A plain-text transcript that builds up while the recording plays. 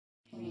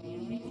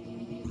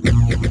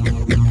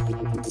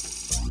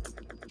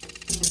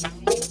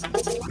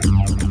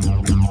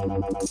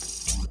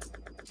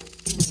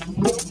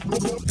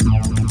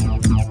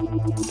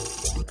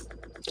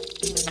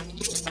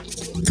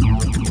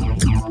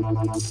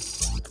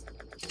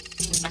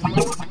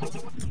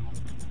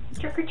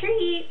Trick or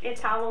treat,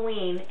 it's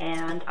Halloween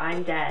and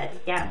I'm dead.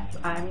 Yes,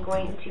 I'm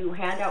going to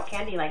hand out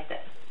candy like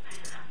this.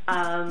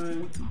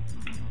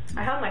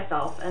 I hung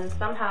myself and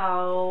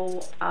somehow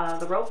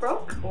the rope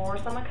broke or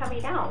someone cut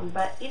me down.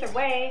 But either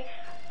way,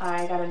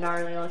 I got a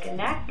gnarly looking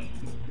neck,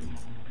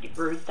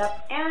 bruised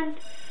up, and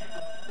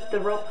the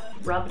rope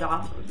rubbed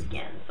off the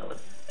skin, so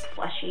it's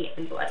fleshy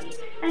and bloody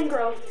and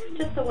gross,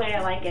 just the way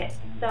I like it.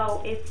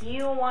 So if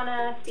you want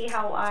to see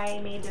how I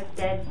made this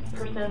dead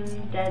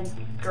person, dead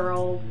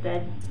girl,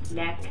 dead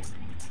neck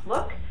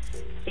look,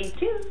 stay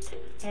tuned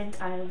and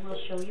I will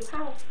show you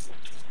how.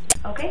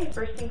 Okay,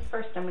 first things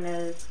first, I'm going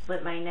to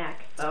split my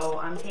neck. So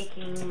I'm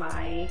taking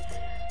my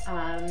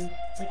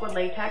liquid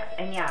latex,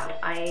 and yeah,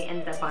 I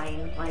ended up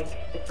buying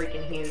like the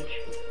freaking huge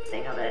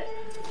thing of it.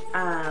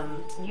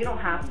 You don't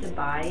have to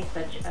buy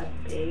such a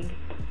big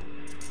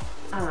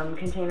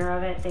container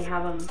of it. They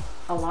have them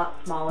a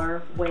lot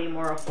smaller, way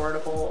more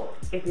affordable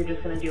if you're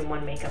just going to do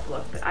one makeup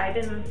look. But I've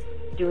been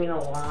doing a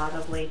lot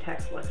of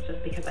latex looks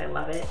just because I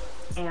love it,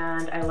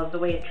 and I love the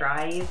way it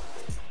dries,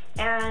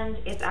 and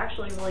it's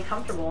actually really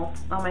comfortable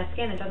on my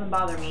skin. It doesn't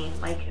bother me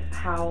like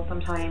how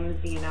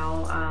sometimes, you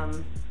know,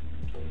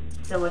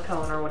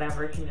 silicone or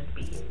whatever can just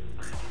be,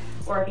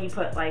 or if you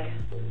put like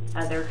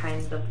other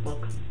kinds of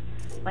looks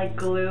like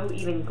glue,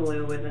 even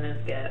glue isn't as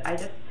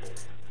good.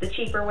 The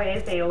cheaper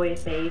ways they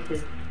always say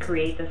to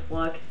create this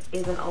look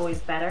isn't always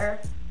better.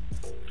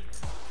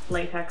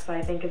 Latex,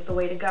 I think, is the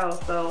way to go.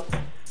 So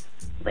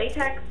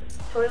latex,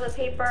 toilet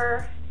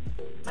paper,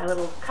 my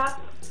little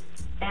cup,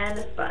 and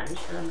a sponge,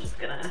 and I'm just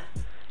gonna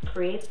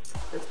create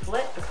the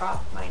slit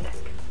across my neck.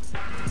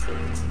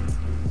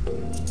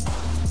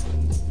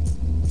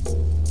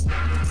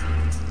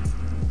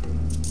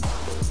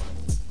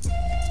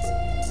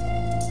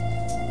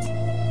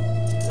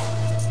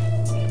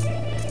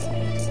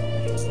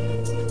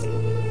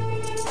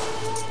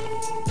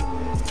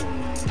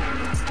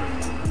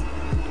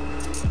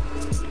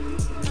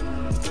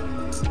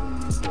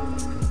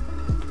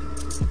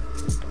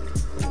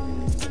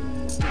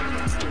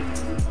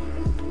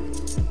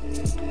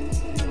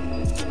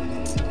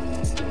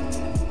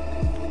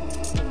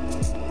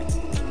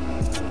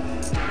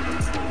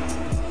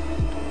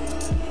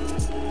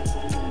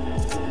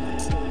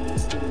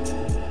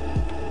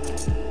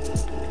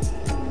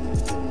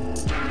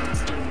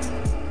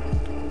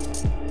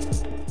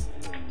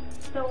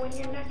 When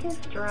your neck is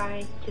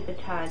dry to the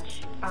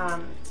touch,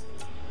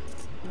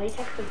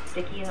 latex is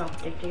sticky and it'll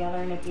stick together,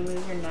 and if you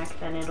move your neck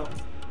then it'll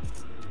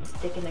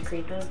stick in the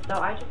creases. So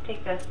I just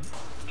take this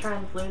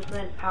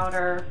translucent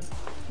powder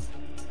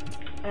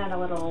and a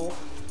little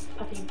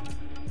puffy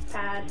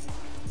pad,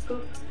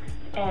 poof,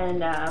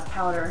 and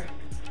powder.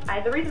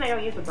 The reason I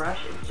don't use a brush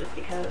is just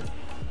because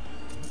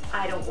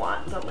I don't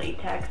want the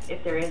latex,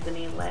 if there is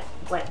any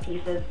wet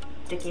pieces,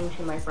 sticking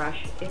to my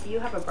brush. If you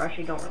have a brush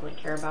you don't really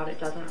care about, it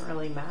doesn't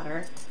really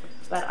matter,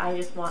 but I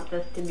just want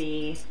this to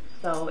be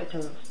so it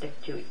doesn't stick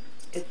to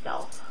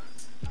itself.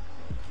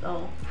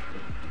 So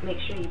just make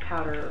sure you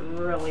powder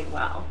really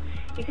well.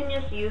 You can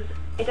just use,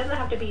 it doesn't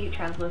have to be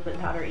translucent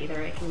powder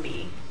either, it can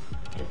be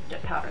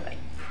just a powder that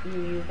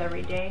you use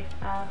every day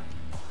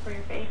for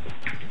your face.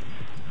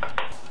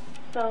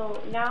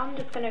 So now I'm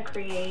just going to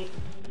create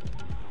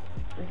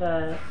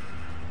the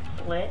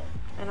slit,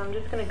 and I'm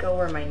just going to go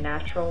where my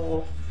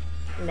natural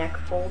neck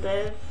fold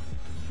is,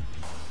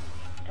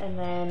 and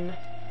then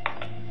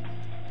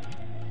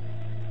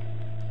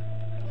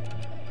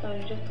so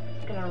you're just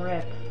gonna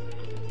rip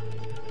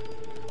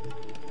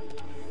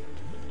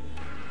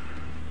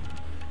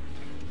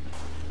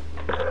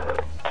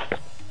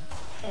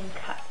and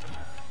cut.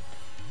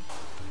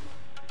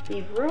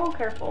 Be real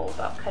careful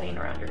about cutting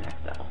around your neck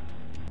though.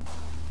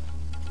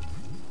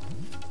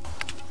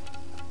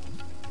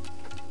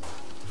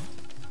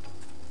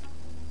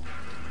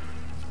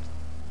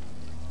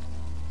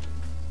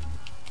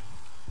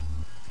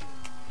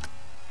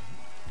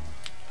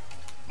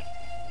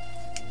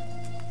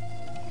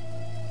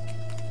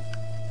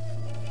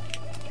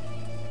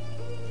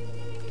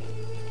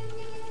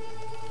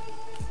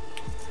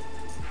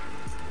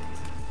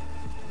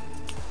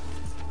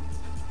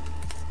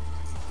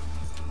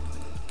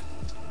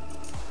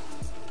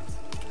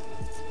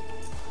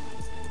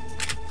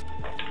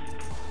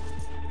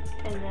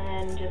 And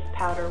then just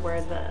powder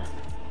where the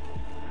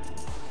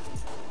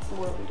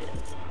wound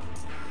is.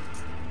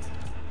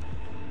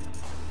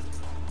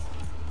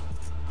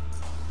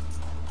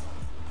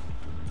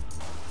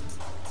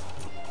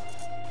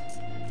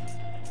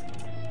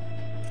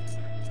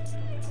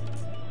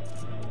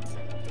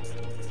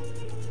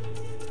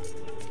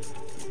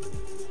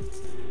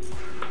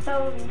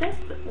 So this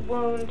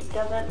wound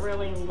doesn't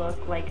really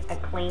look like a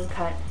clean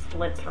cut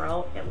slit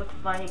throat. It looks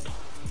like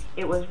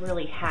it was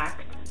really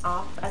hacked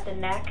off at the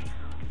neck,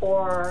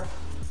 or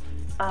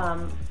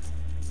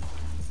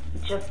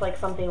just like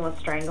something was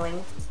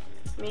strangling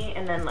me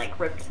and then like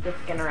ripped the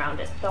skin around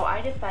it. So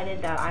I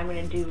decided that I'm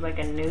gonna do like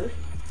a noose,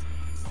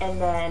 and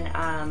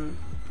then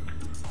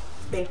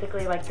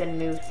basically like the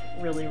noose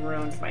really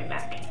ruined my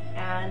neck.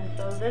 And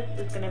so this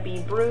is going to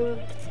be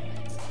bruised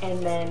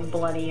and then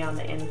bloody on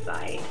the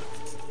inside.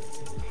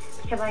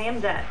 Because I am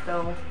dead,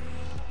 so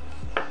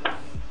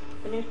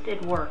the noose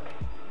did work.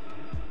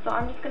 So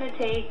I'm just going to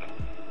take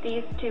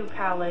these two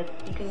palettes.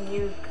 You can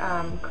use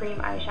cream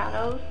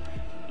eyeshadows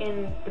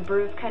in the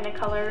bruised kind of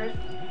colors.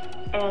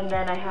 And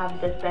then I have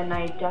this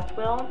Midnight Death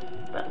Wheel.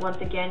 But once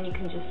again, you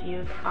can just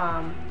use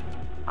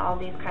all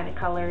these kind of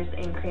colors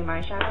in cream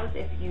eyeshadows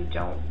if you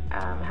don't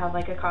have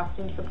like a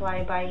costume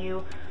supply by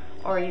you,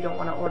 or you don't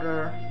want to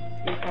order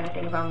these kind of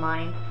things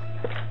online.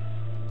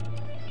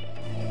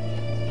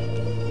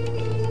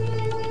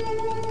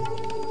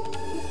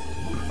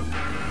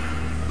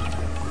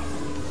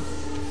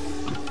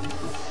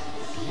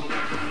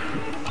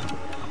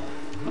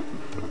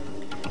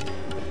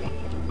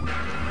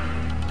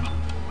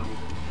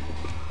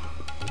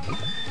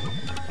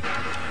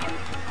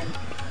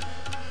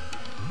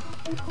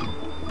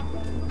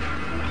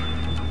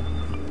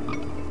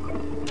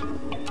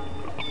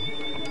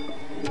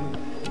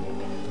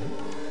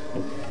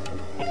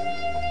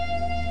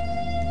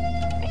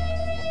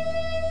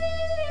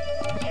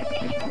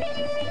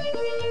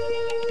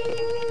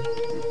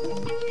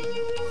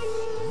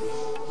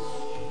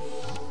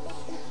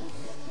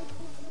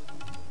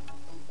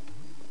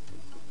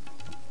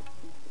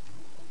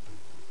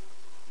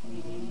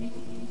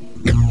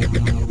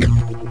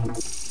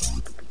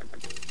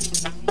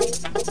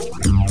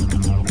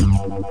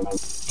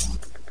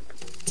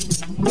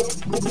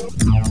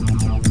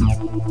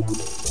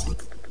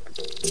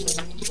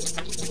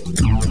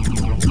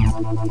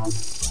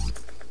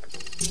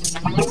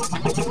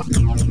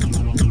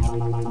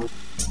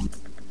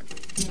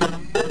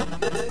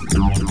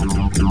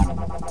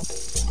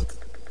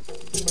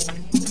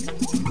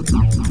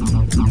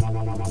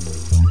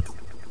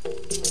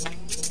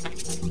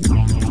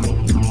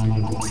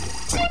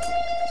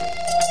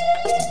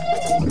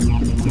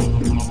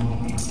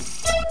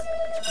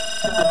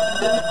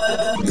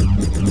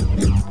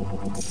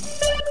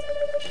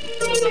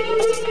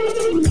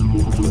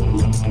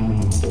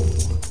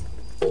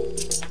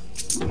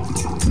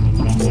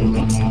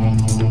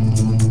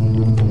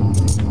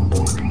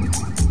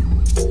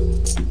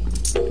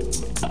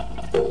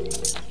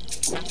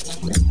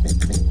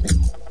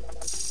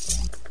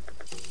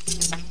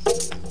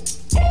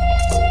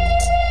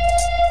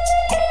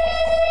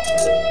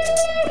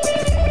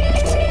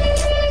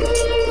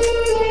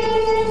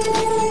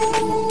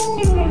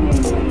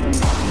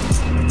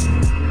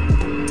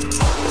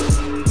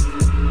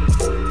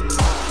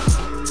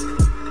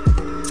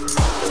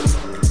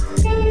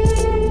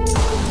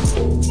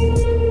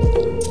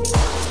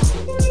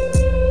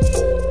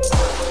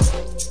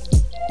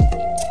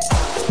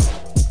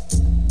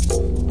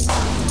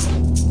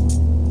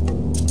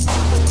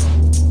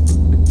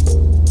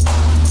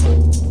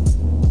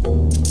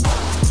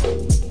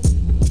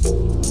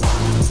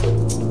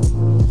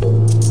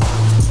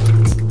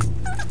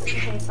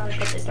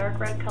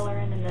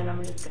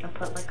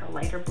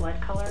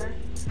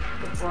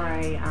 Before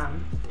I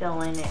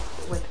fill in it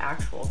with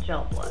actual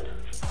gel blood.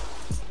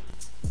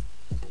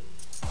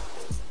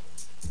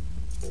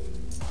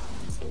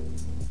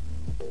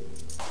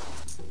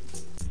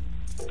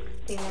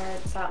 See there,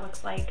 that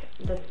looks like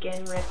the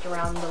skin ripped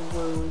around the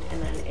wound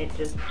and then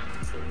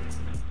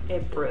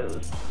it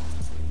bruised.